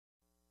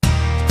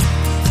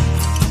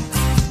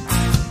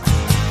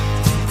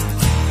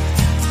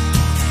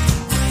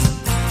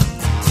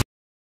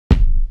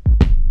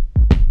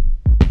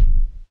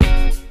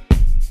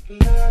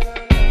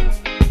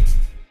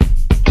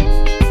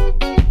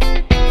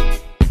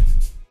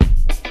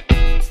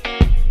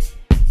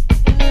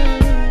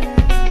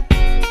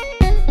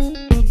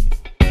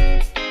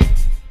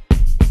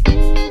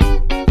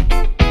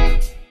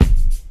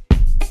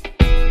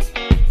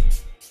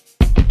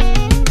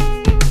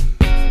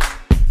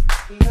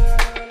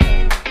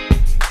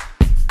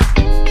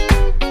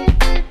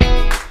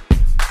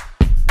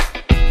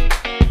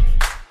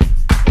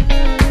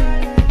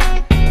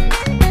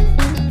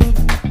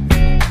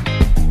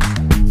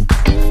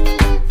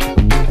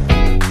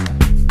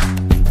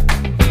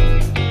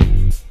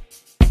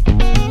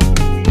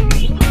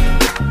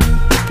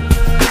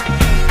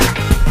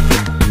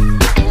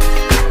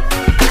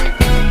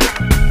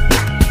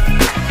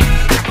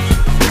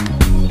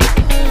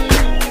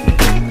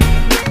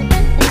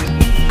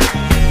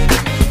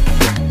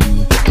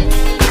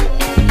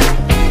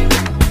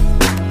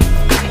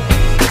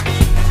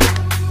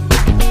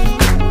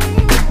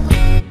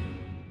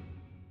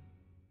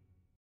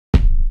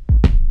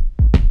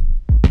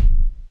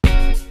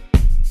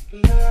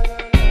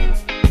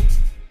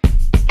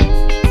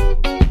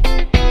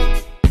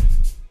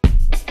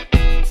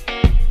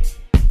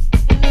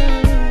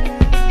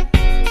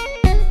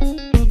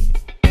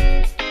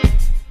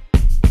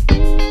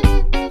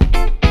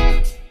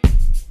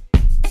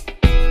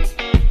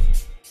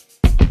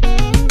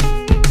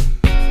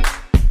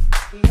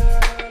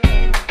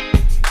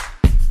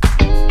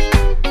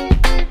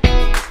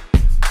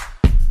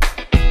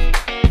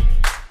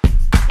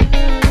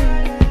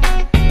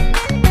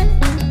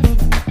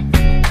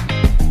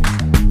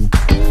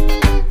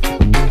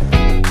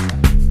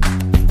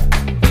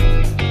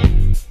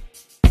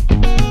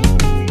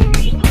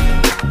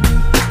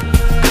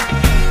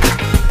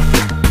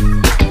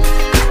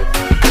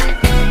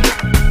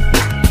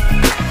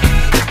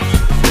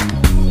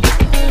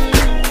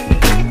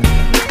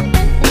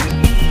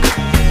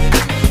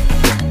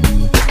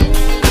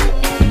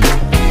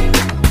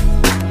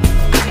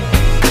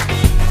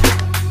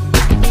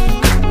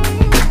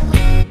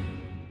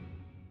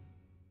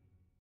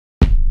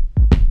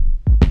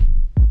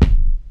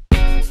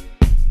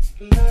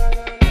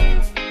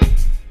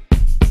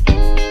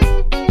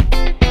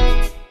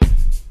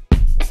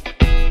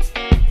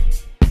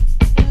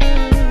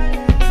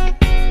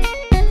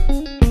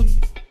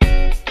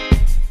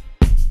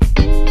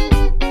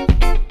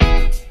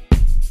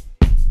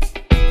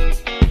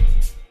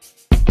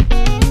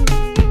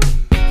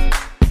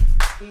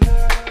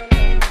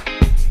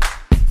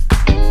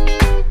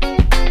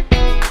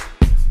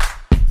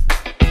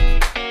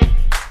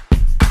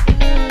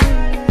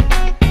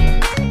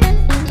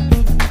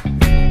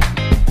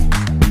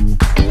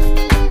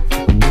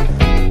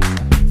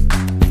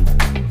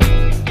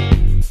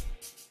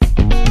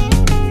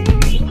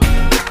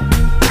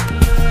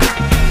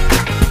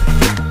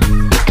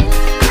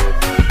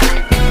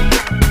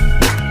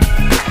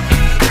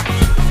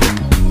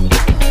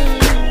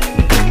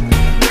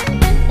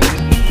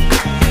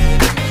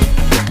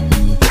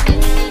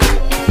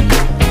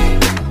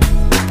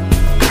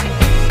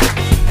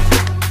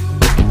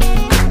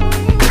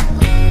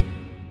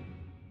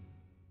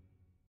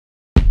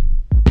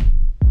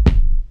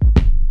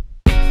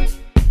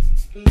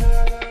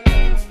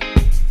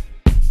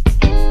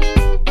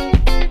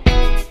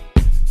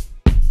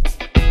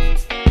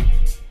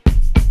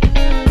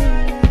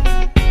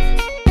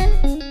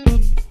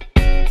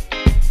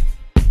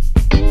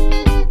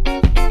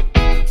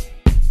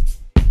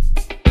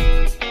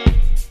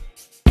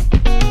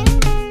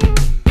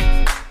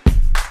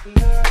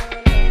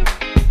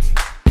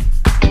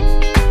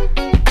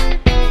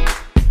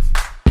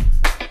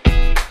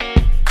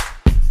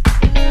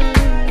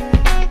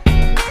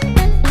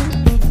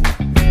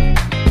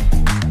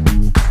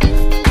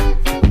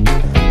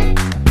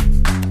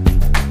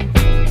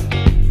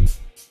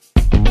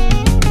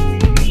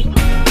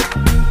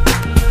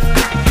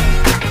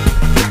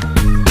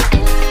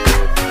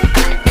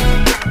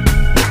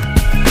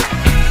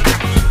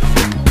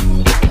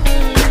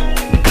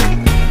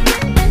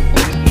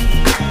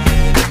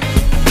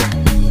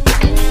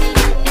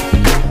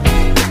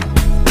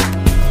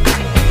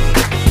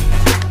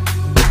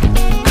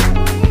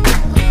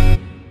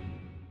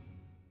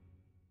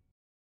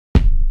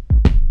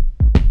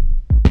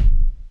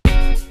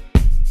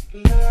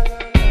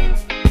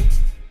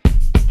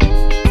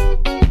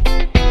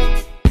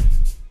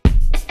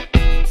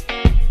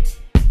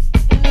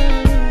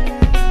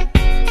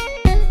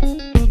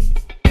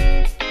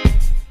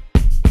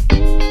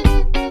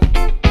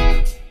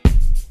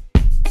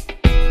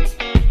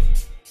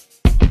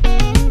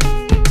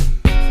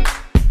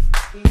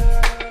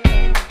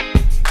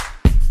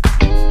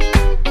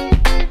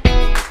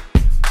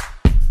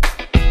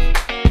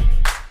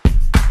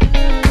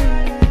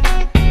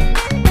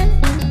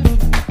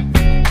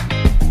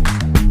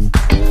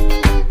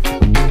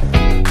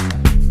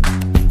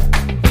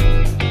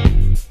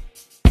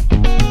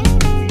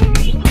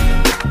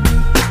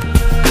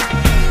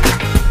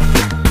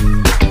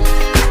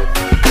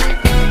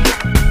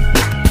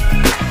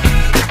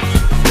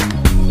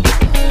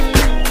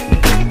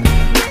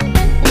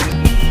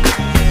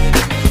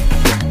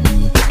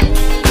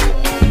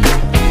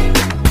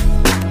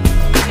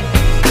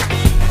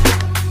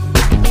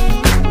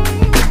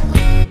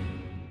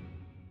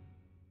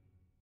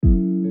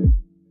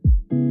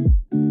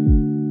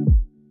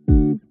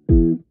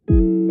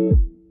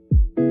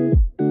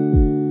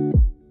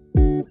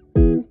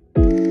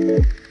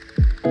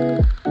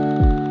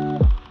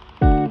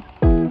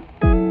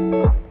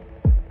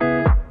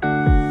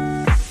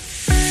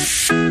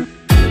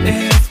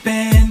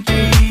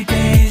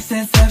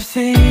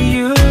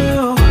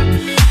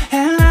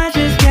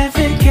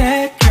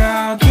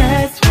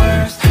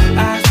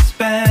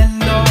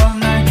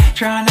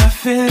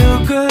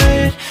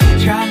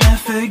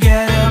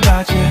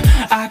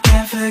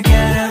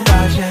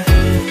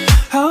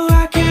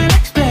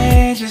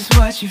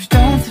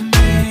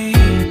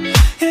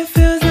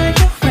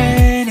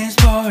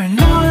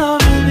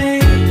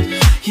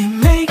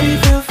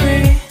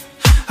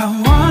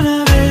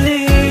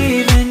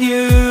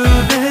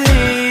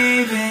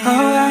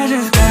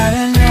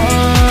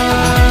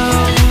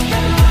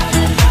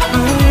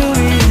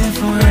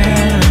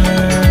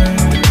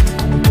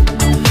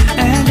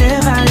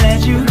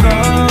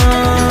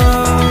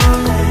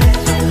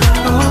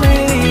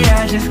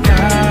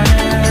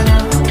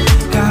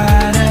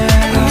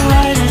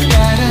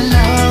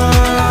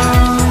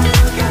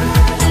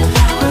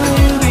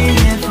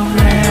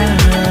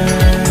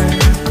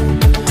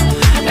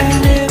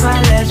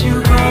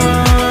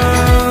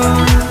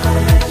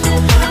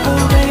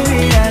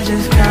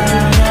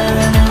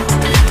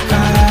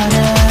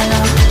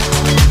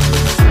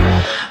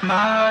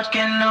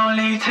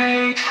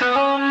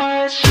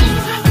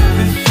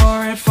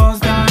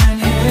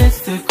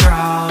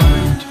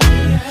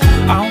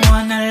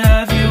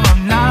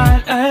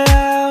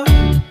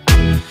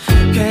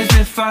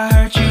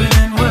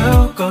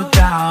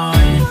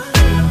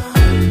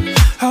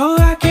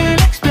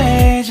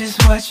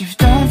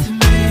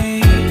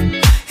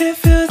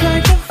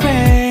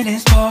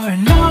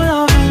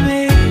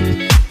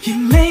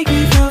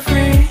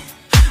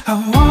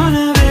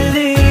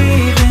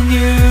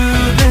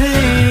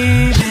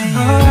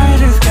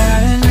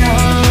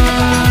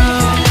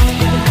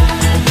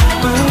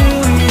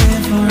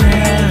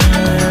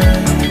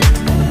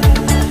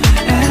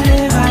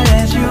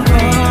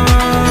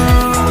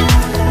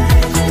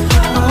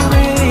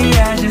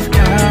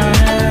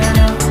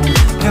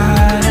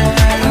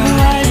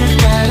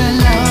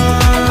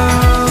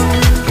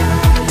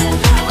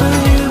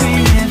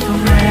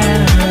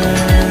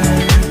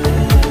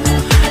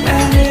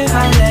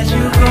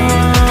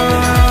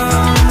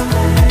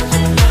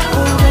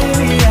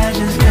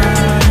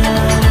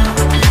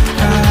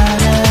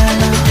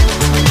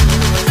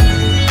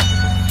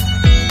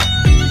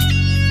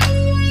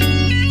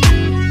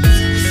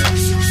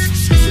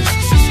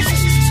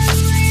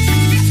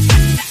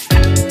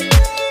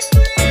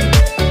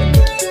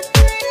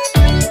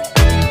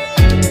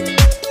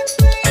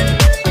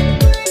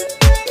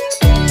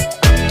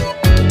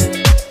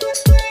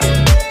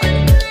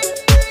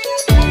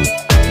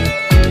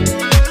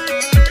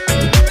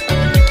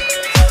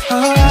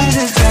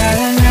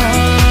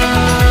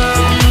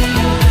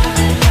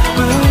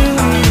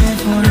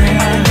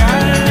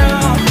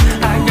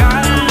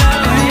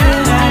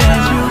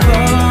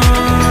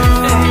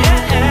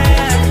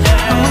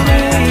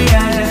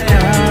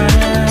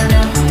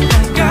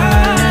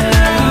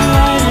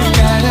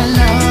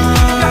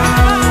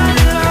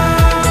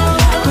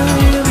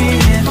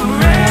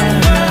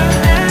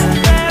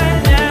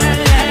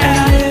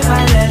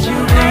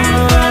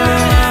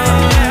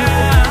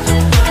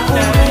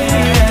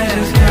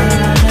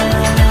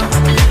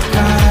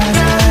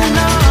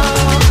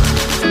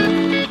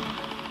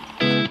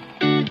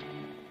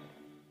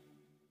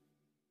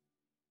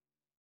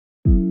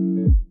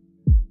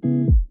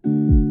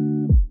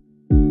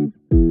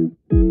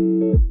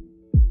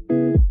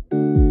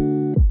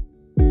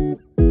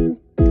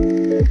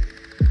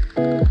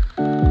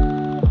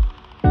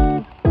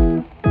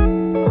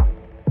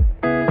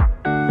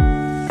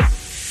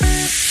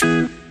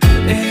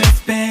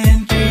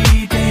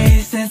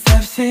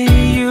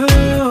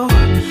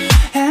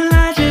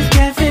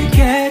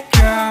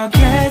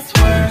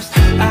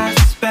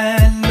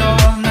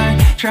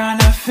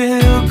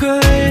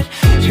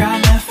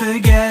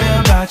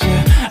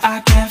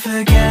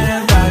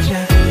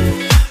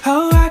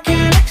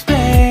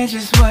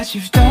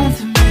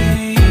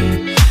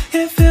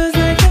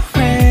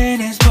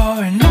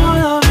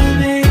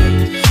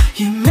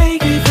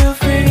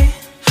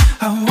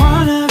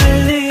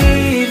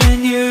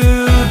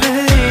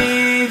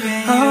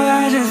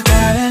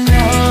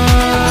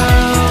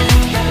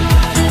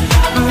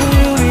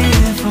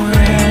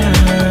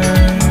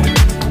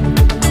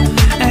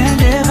And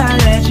if I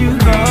let you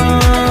go,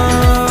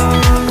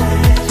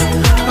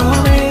 oh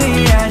baby,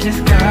 I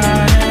just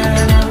gotta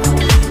know,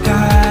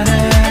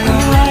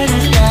 oh I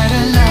just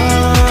gotta know,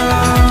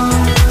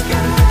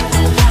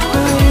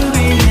 will you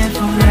be here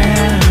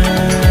forever?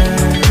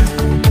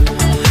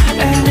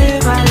 And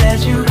if I let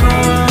you go,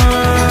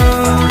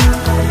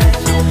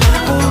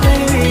 oh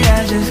baby, I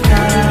just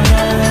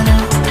gotta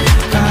know.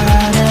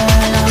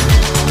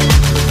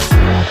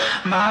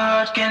 My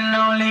heart can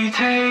only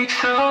take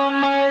so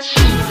much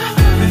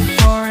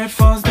before it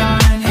falls down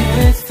and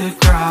hits the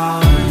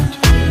ground.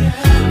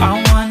 I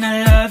wanna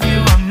love you,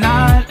 I'm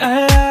not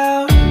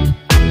allowed,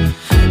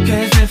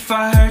 'cause if I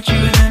hurt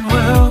you then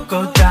we'll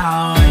go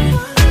down.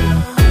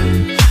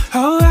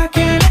 Oh, I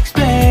can't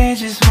explain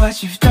just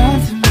what you've done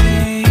to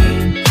me.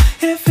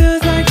 It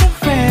feels like the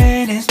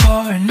rain is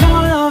pouring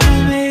all over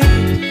me.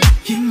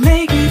 You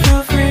make me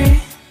feel free,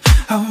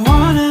 I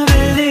wanna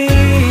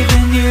believe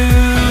in you,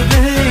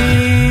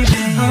 believe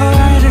in you.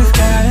 Oh, I just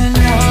gotta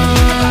know,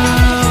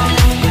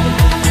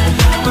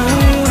 will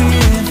you be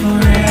here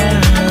forever?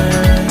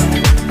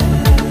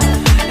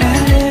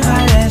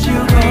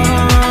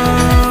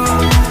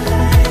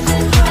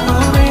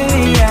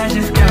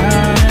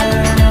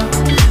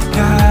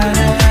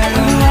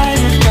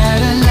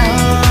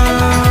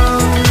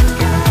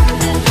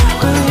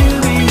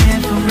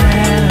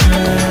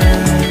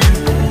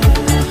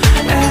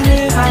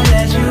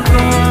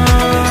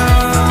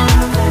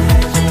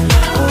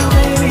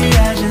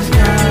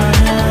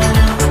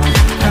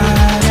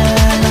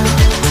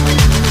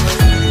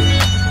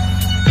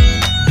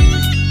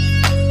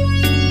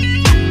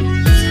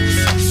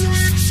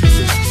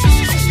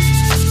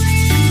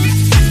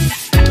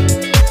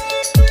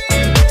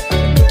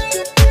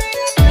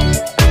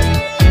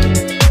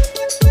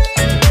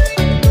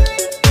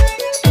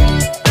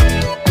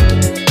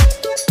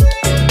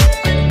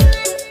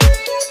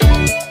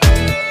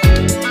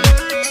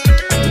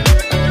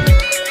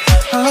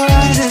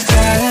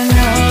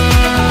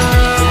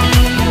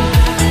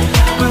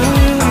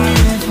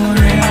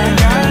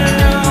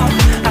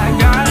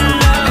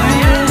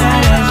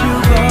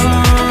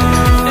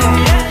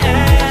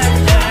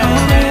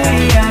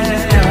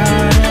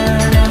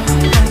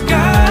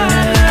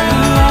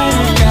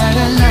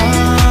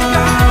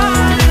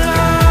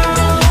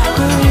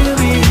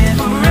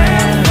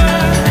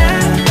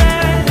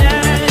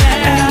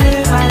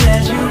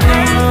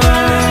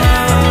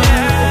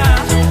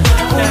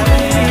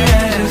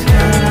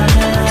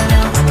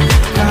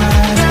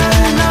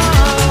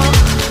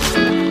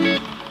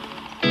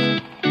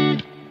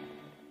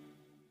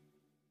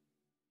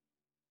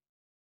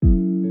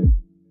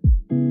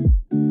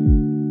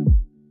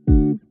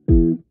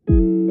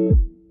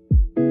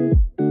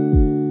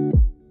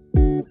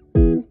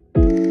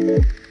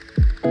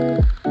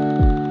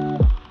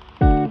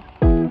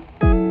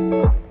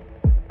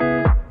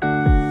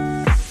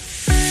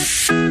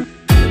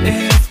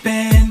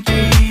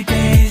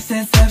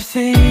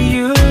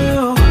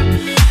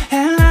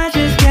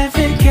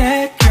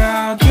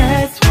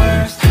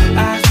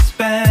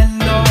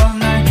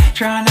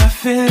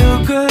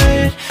 feel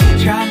good.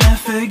 Trying to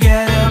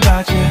forget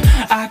about you,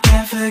 I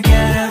can't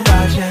forget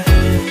about you.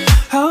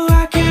 Oh,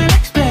 I can't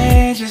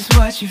explain just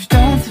what you've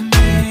done to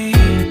me.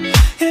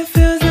 It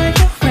feels like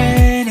the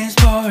rain is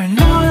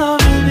pouring all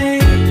over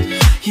me.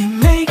 You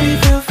make me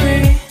feel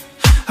free.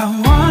 I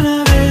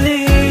wanna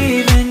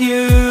believe in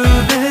you,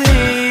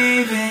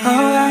 believe in you.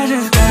 Oh, I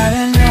just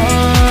gotta know,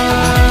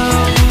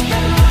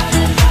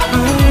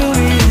 will you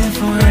be here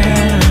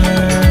forever?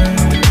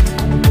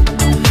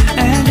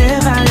 And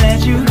if I let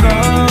you go,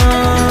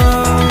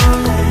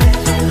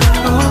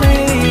 oh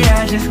baby,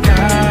 I just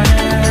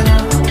gotta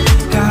know,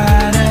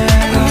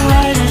 oh,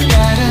 I just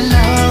gotta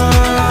know,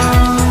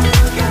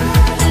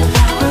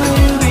 will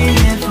you be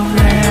here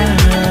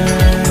forever?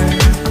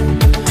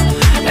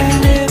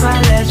 And if I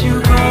let you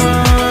go,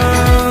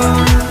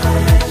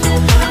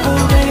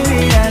 oh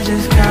baby, I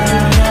just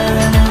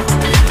gotta know.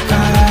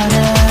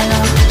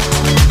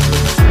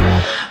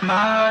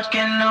 My heart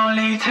can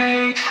only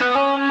take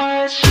so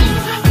much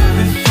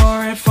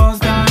before it falls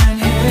down and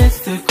hits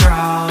the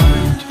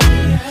ground.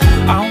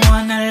 I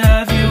wanna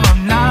love you,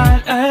 I'm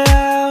not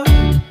allowed,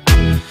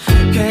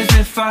 'cause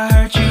if I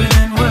hurt you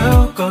then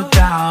we'll go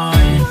down.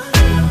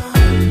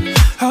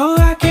 Oh,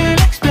 I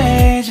can't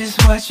explain just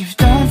what you've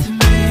done to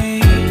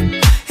me.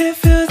 It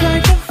feels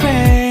like the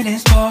rain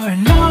is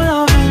pouring all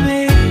over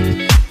me.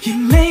 You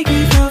make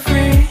me feel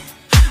free.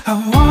 I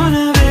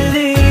wanna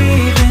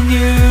believe in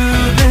you,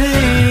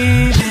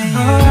 believe in you.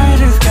 Oh, I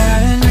just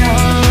gotta know,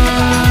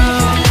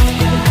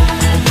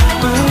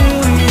 will you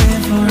be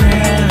here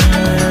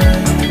forever?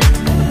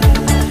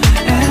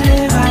 And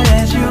if I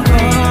let you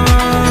go,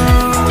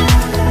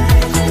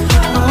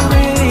 oh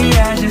baby,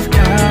 I just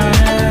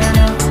gotta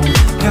know,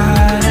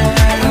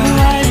 oh,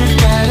 I just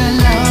gotta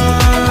know,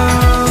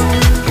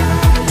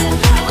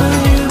 will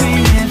you be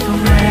here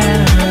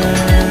forever?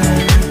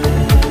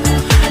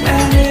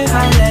 And if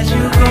I let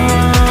you go,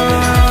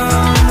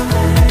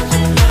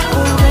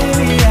 oh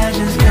baby, I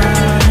just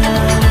gotta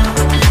know.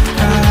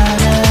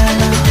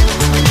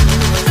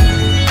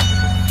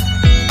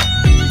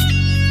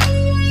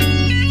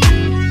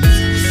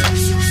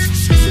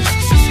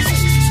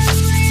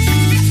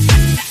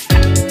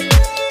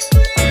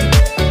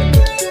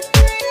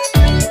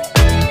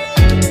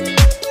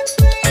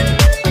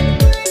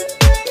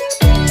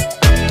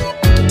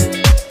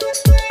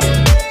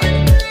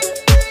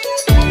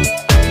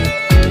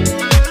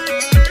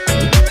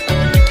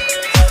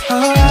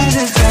 Oh, I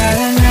just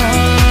gotta know,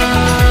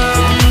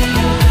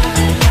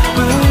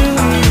 will you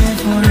be here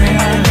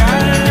forever?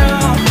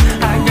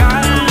 I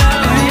gotta know,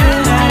 and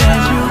if I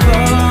let you go,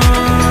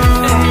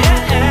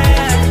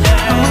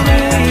 oh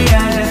baby,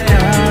 I just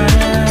gotta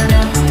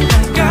know,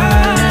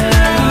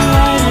 oh,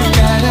 I just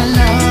gotta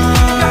know,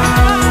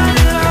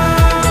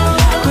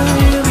 will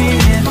you be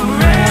here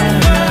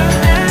forever?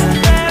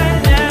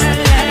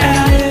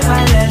 And if I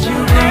let you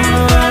go,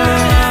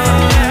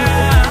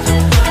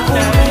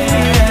 oh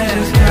baby, I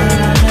just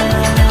gotta know.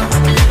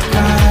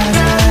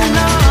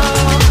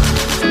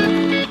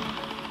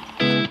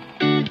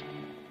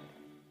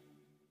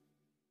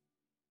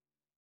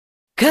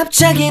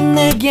 갑자기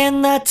내게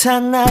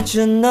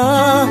나타나준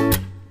너,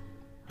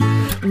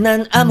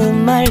 난 아무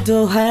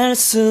말도 할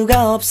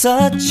수가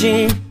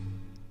없었지.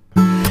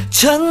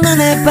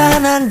 첫눈에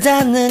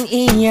반한다는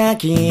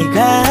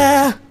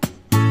이야기가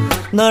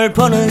널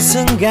보는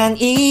순간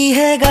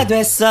이해가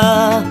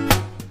됐어.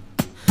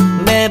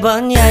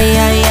 매번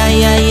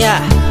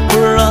야야야야야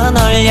불러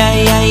널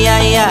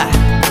야야야야,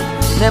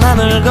 내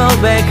맘을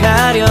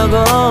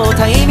고백하려고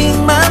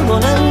타이밍만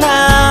보는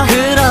나.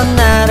 그런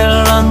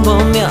나를 넌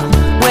보며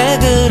왜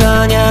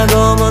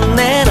그러냐고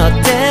묻네, 너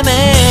때문에.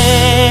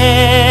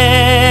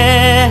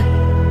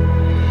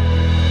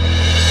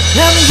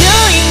 I'm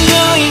going,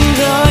 going,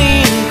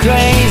 going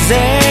crazy.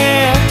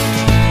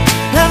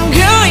 I'm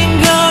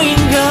going,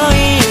 going,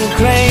 going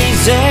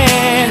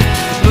crazy.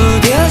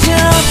 무뎌져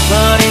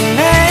버린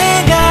내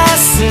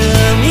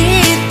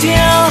가슴이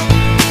뛰어.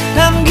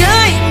 I'm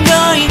going,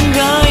 going,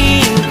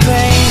 going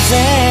crazy,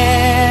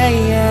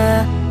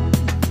 yeah.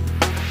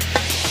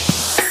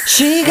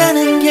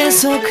 시간은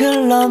계속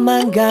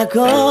흘러만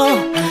가고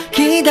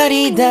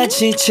기다리다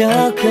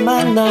지쳐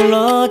그만 널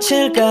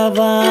놓칠까봐.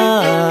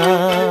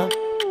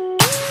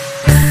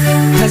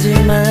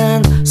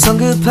 하지만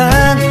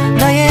성급한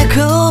나의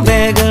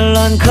고백을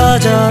넌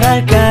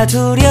거절할까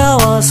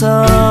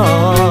두려워서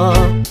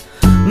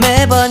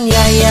매번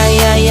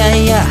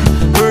야야야야야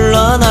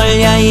불러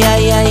널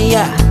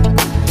야야야야.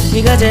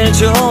 네가 제일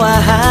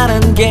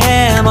좋아하는 게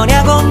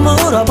뭐냐고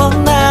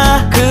물어본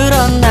나.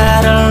 그런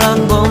나를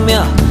넌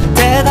보며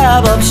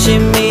대답 없이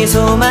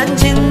미소만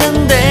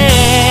짓는데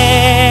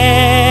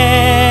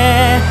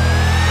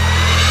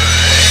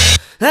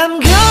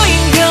I'm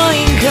going,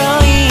 going,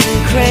 going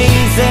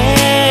crazy.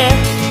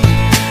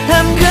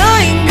 I'm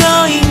going,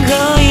 going,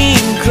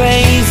 going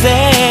crazy.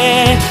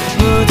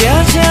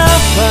 무뎌져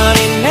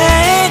버린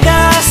내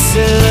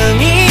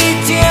가슴이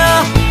뛰어.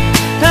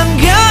 I'm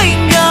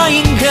going,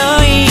 going,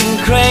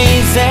 going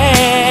crazy,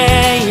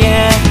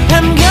 yeah.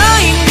 I'm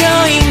going,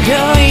 going,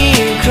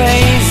 going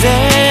crazy.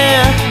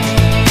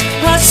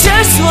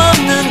 수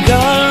없는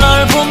걸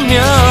널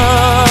보면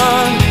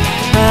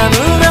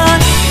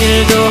아무런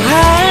일도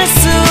할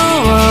수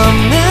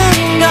없는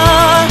걸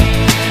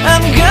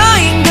I'm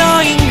going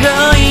going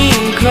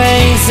going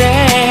crazy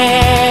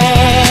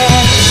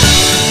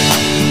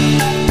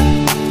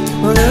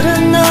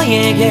오늘은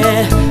너에게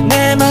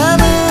내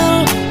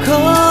맘을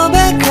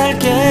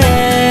고백할게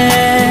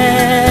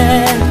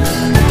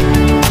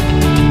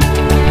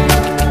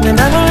내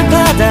맘을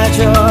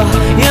받아줘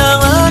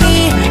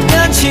영원히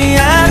변치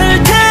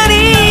않을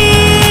테니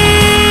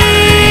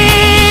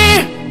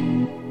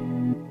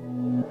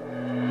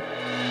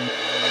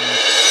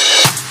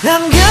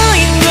I'm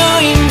going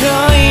going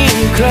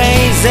going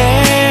crazy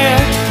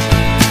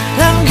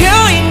I'm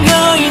going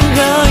going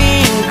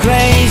going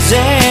crazy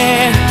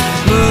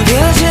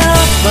무뎌져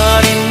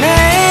버린 내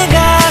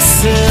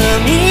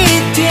가슴이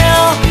뛰어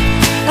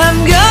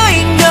I'm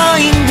going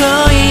going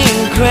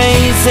going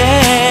crazy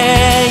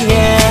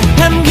yeah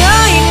I'm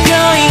going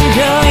going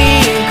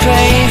going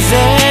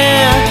crazy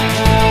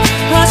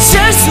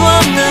어쩔 수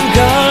없는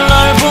걸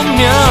널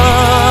보면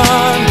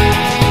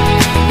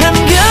I'm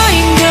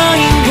going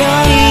going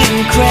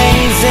going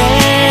crazy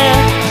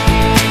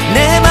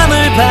내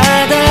맘을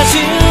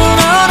받아준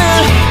오늘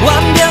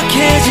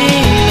완벽해진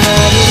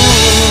하루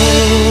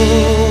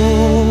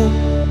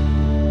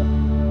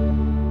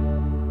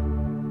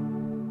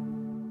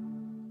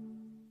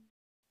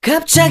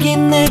갑자기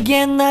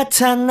내게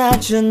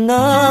나타나준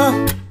너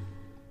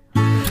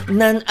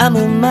난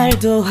아무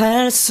말도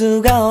할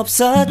수가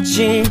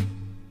없었지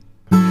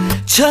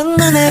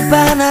첫눈에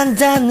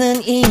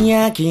반한다는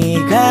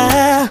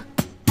이야기가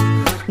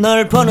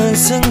널 보는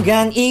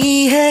순간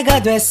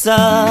이해가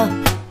됐어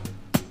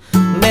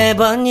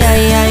매번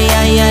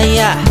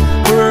야야야야야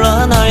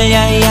불러 널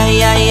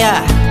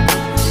야야야야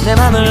내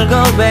맘을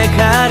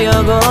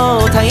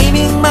고백하려고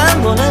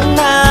타이밍만 보는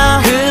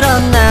나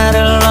그런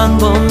나를 넌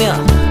보며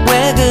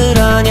왜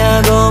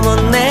그러냐고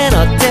묻네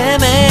너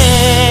때문에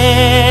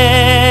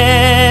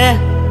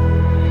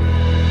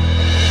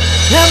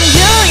I'm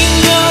going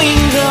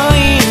going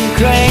going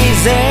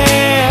crazy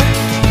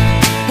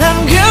I'm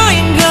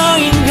going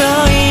going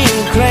going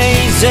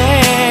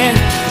crazy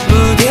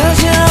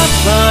무뎌져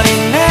버린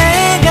내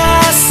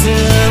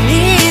가슴이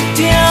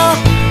뛰어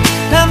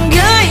I'm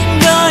going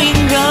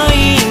going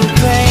going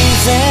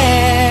crazy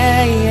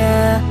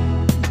yeah.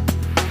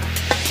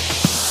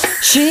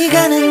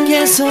 시간은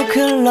계속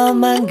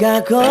흘러만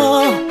가고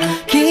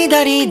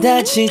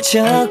기다리다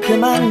지쳐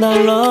그만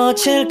널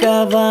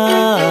놓칠까봐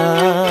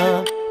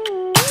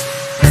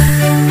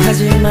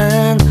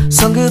하지만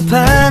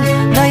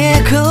성급한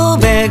나의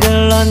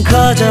고백을 넌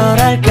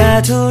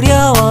거절할까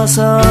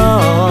두려워서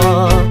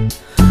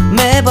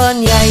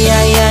매번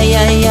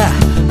야야야야야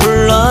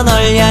불러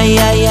널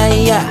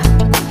야야야야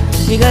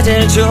네가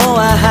제일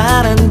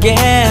좋아하는 게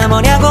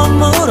뭐냐고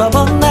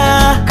물어본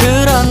나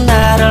그런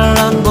나를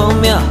넌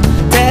보며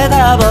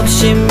대답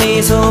없이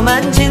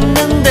미소만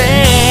짓는데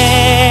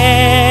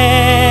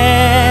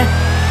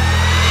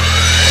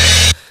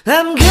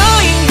I'm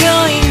going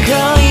going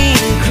going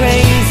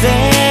crazy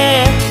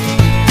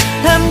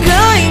I'm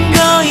going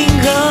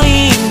going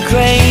going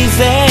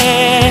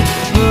crazy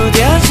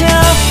무뎌져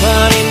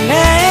버린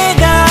내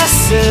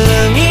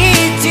가슴이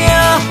뛰어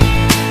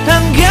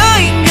I'm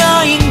going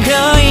going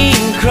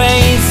going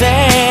crazy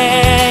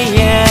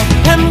yeah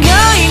I'm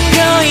going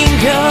going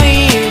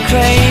going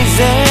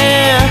crazy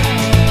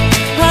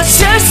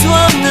어쩔 수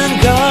없는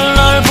걸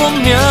널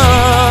보면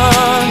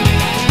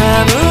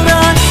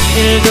아무런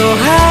일도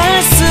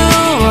할 수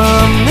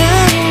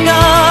없는 걸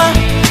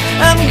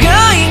I'm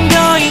going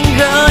going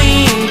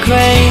going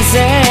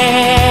crazy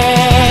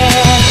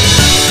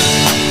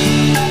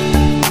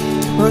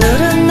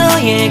오늘은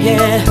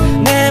너에게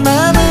내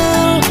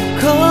맘을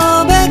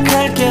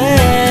고백할게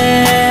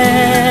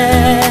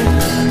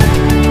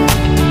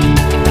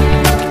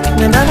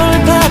내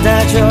맘을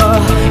받아줘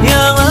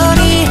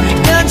영원히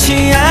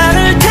변치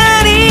않을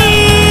테니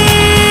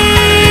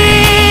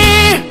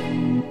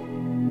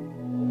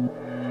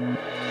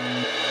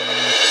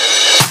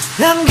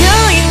I'm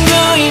going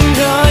going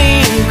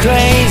going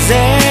crazy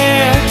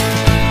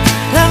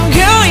I'm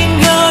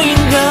going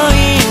going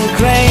going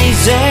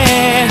crazy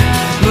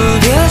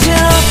무뎌져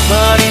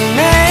버린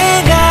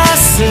내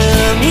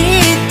가슴이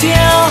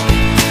뛰어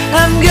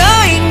I'm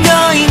going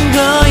going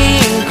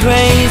going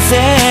crazy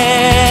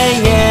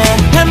yeah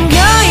I'm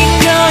going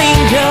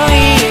going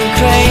going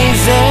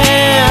crazy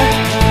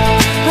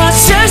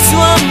어쩔 수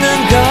없는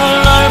걸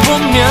널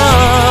보면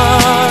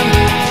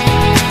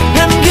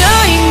I'm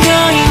going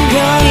going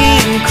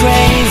going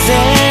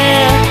crazy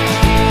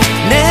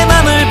내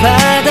맘을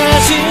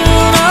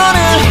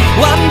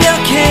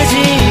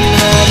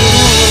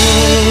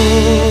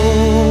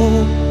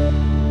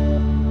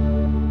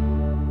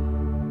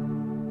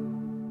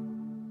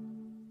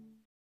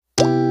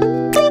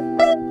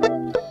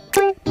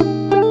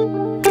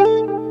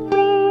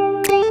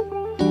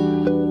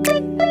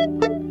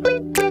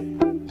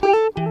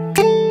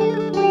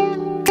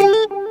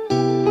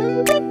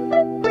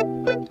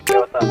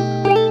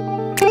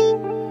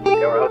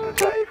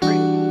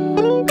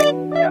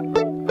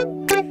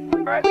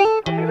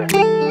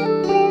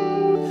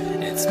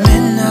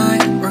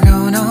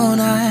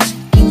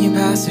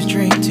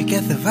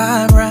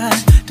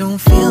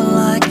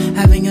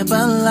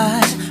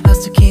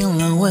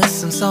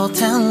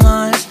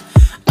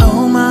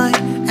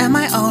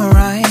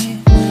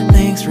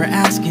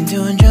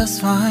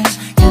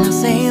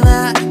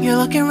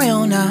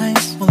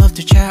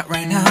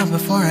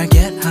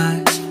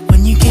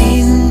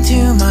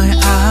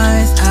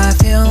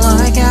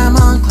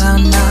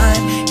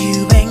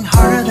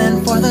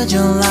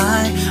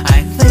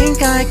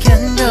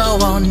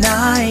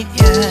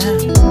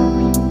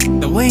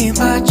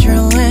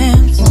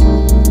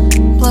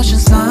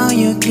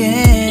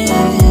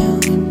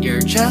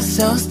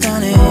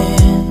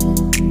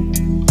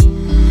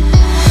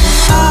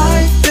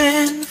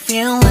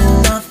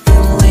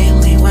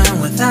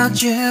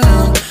about you.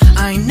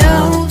 I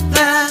know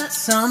that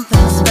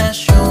something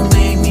special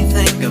made me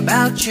think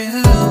about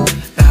you.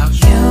 About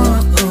you,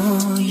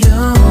 you,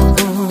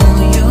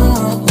 you.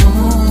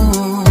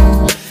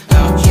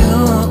 About you,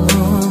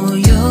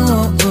 you,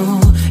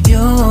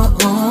 you.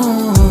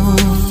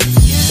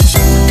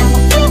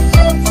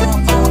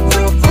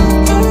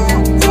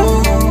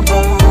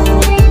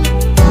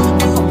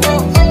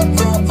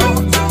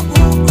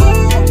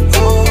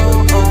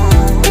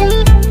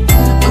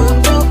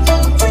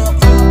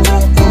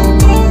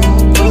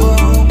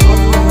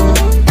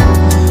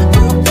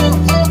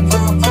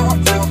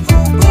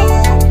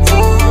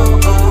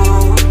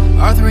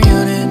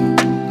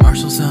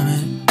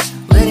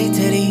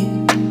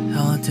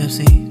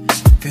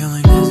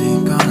 Feeling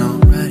dizzy, gone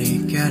already,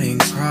 getting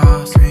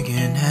cross,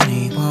 drinking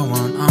Henny, pour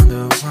one on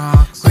the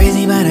rocks.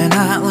 Crazy but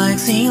not like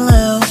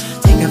CeeLo.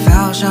 Take a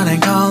foul shot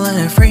and call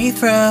it a free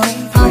throw.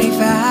 Party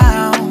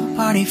foul,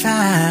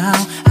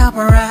 help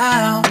her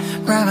out,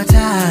 grab a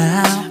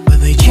towel.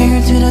 But they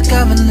cheered to the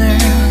governor,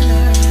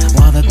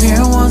 while the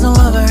beer was a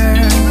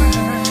lover.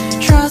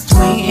 Trust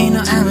we ain't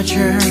no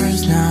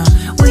amateurs, nah,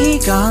 we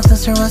got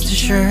this, so rest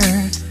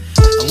assured.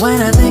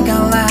 When I think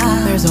out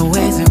loud, there's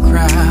always a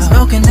crowd,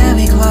 smoking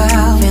heavy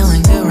cloud,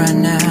 feeling good right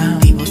now.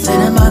 People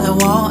sitting by the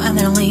wall and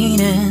they're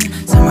leaning,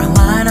 some are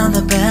lying on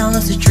the bed,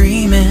 lucid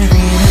dreaming.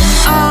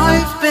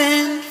 I've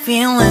been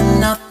feeling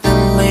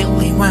nothing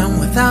lately when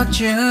without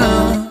you.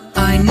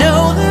 I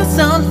know there's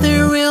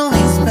something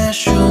really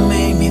special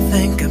made me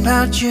think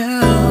about you.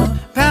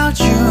 About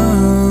you,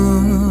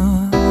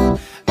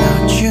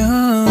 about you.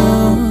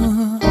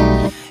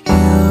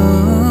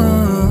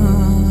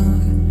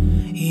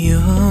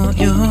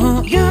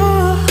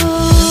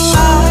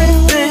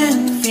 I've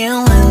been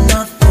feeling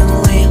nothing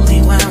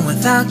lately when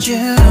without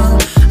you.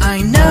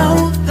 I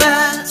know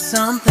that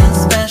something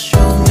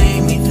special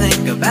made me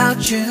think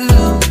about you.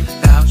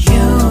 About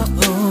you,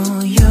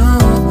 you,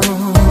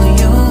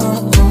 you.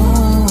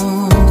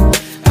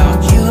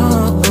 About you,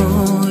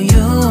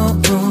 you,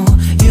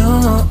 you.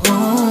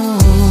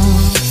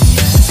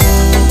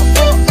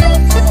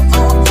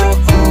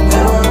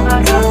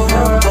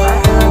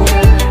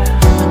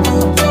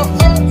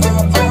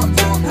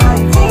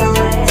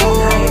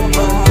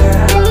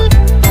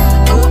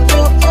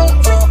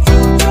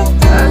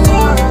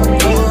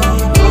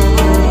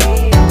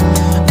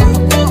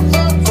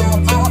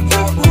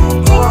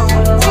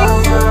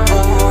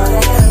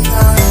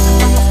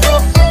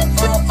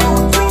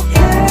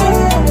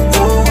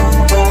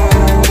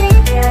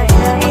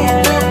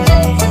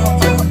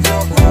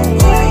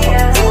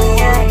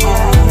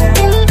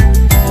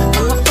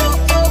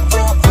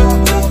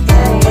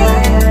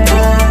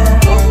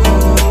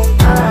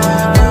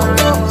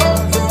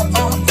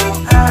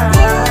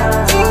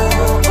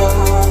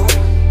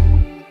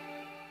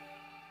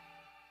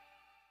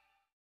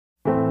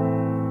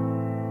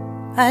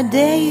 I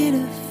dare you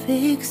to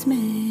fix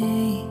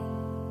me.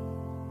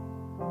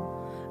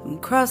 I'm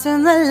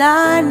crossing the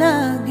line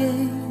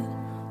again,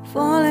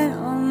 falling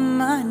on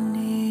my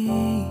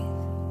knees.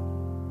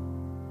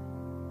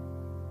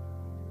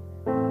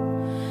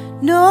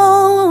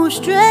 No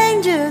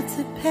stranger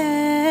to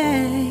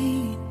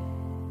pain,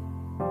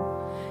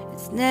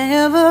 it's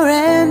never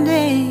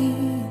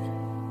ending,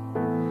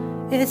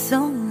 it's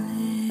only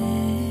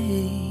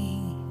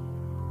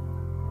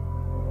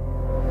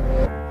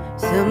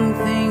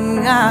something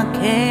I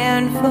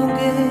can't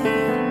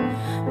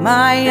forget.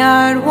 My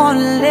heart won't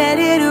let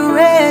it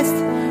rest,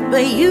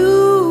 but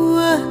you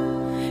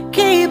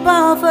keep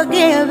on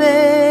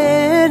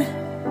forgiving.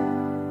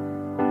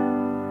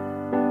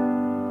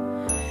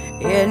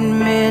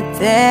 Admit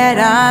that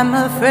I'm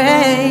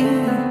afraid,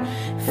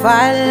 if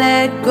I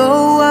let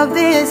go of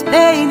this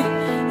pain,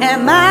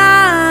 am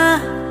I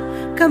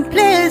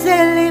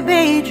completely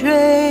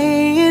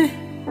betrayed?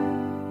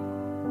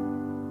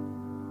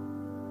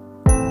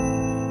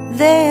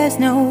 There's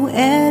no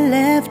air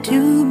left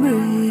to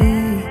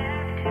breathe.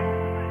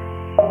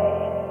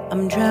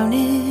 I'm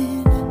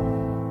drowning,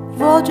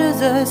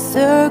 vultures are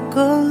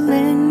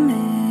circling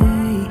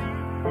me.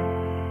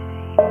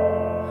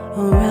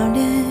 Around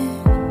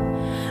it,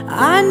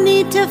 I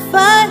need to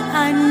fight.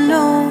 I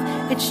know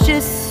it's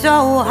just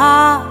so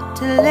hard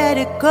to let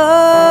it go.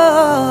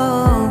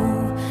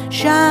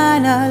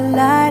 Shine a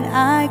light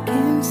I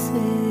can see.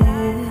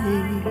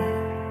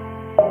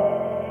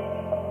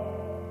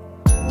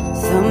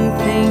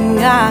 Something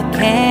I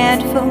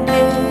can't forget.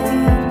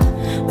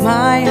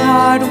 My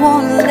heart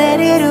won't let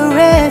it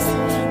rest,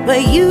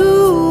 but you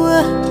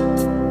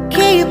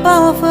keep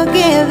on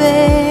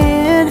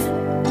forgiving.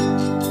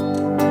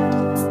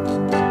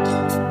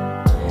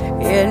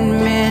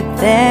 Admit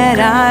that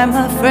I'm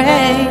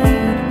afraid,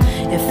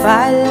 if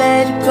I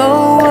let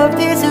go of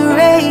this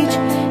rage,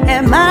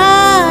 am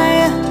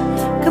I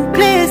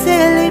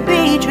completely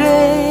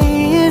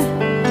betrayed?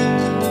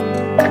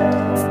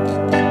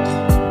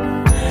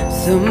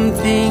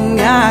 Something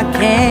I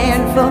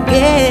can't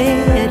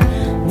forget.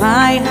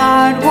 My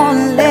heart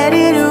won't let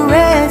it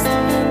rest,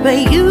 but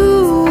you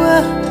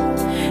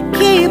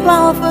keep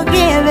on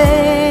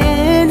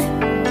forgiving.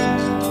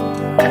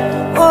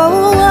 Oh,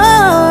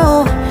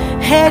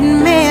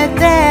 Admit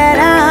that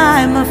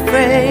I'm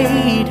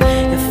afraid.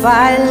 If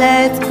I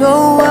let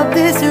go of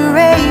this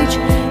rage,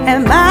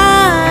 am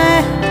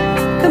I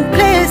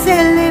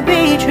complicitly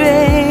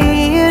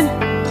betraying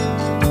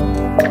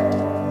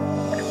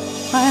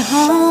my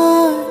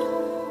heart,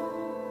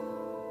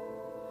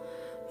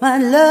 my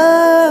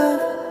love,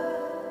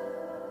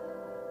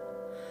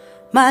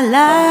 my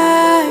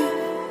life?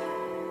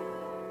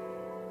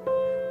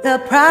 The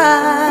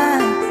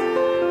price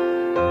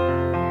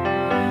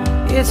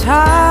is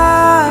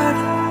hard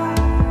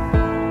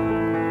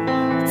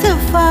to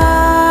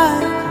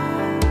fight,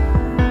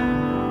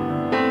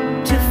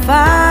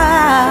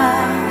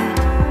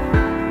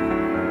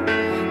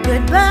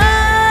 goodbye.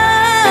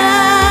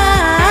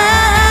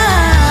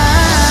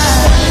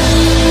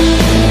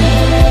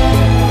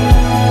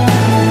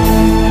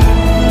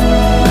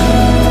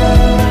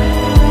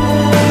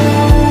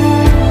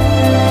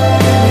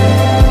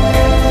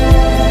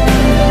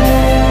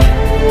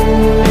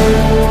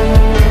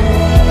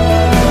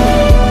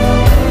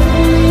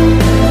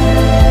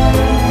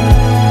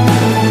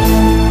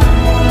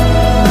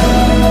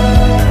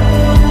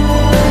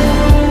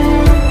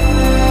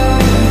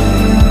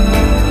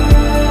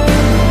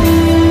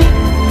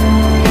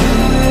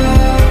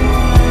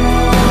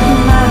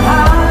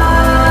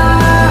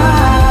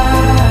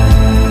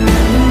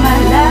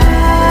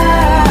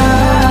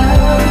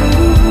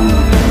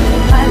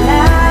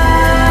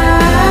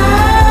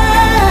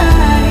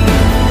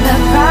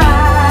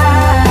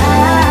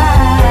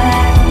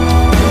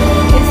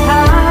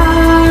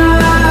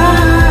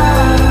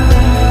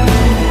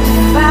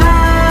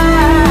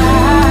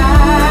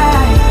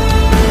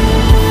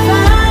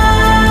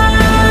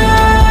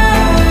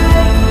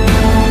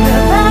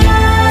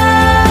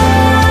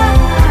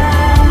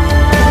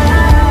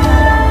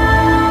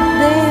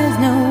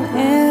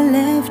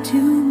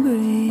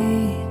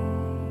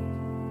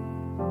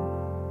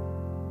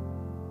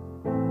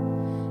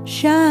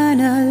 Shine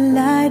a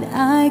light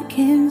I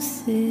can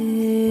see.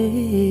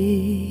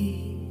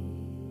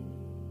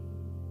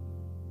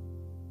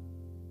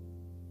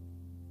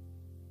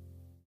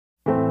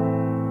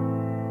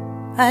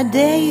 I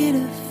dare you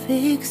to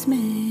fix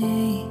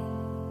me.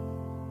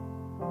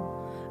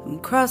 I'm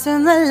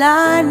crossing the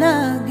line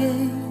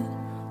again,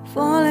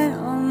 falling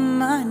on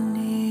my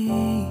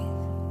knees.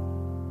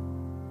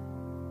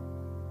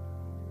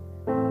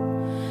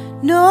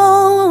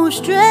 No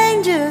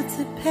stranger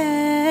to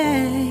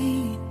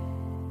pain,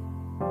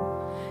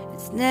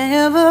 it's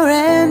never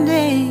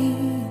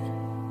ending,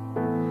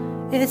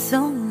 it's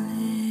only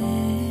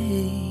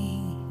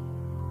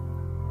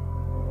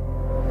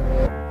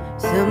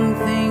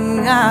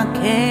something I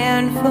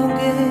can't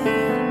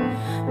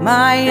forget.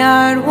 My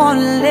heart won't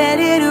let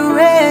it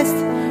rest,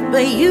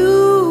 but you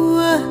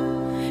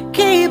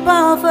keep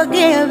on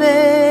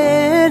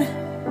forgiving.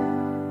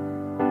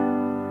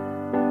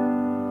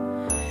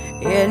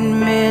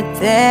 Admit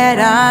that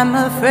I'm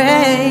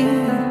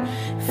afraid.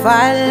 If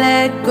I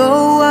let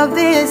go of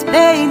this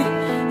pain,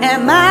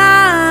 am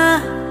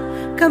I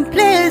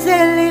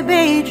completely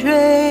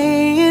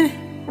betrayed?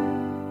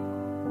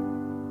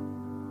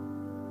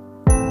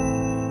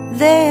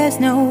 There's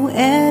no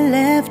air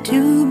left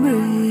to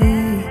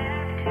breathe.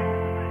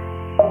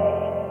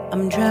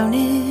 I'm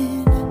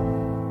drowning,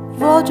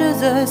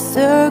 vultures are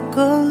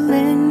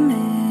circling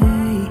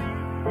me.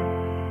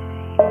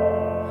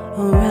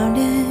 Around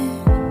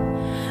it,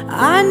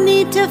 I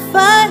need to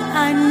fight,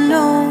 I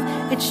know.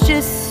 It's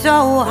just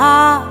so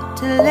hard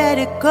to let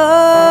it go.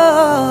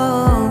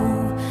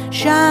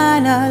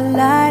 Shine a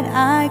light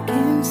I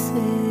can see.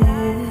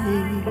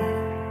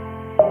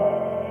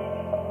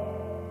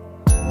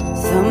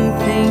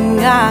 Something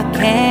I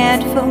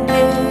can't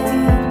forget.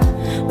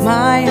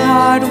 My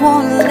heart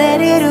won't let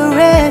it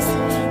rest,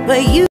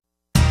 but you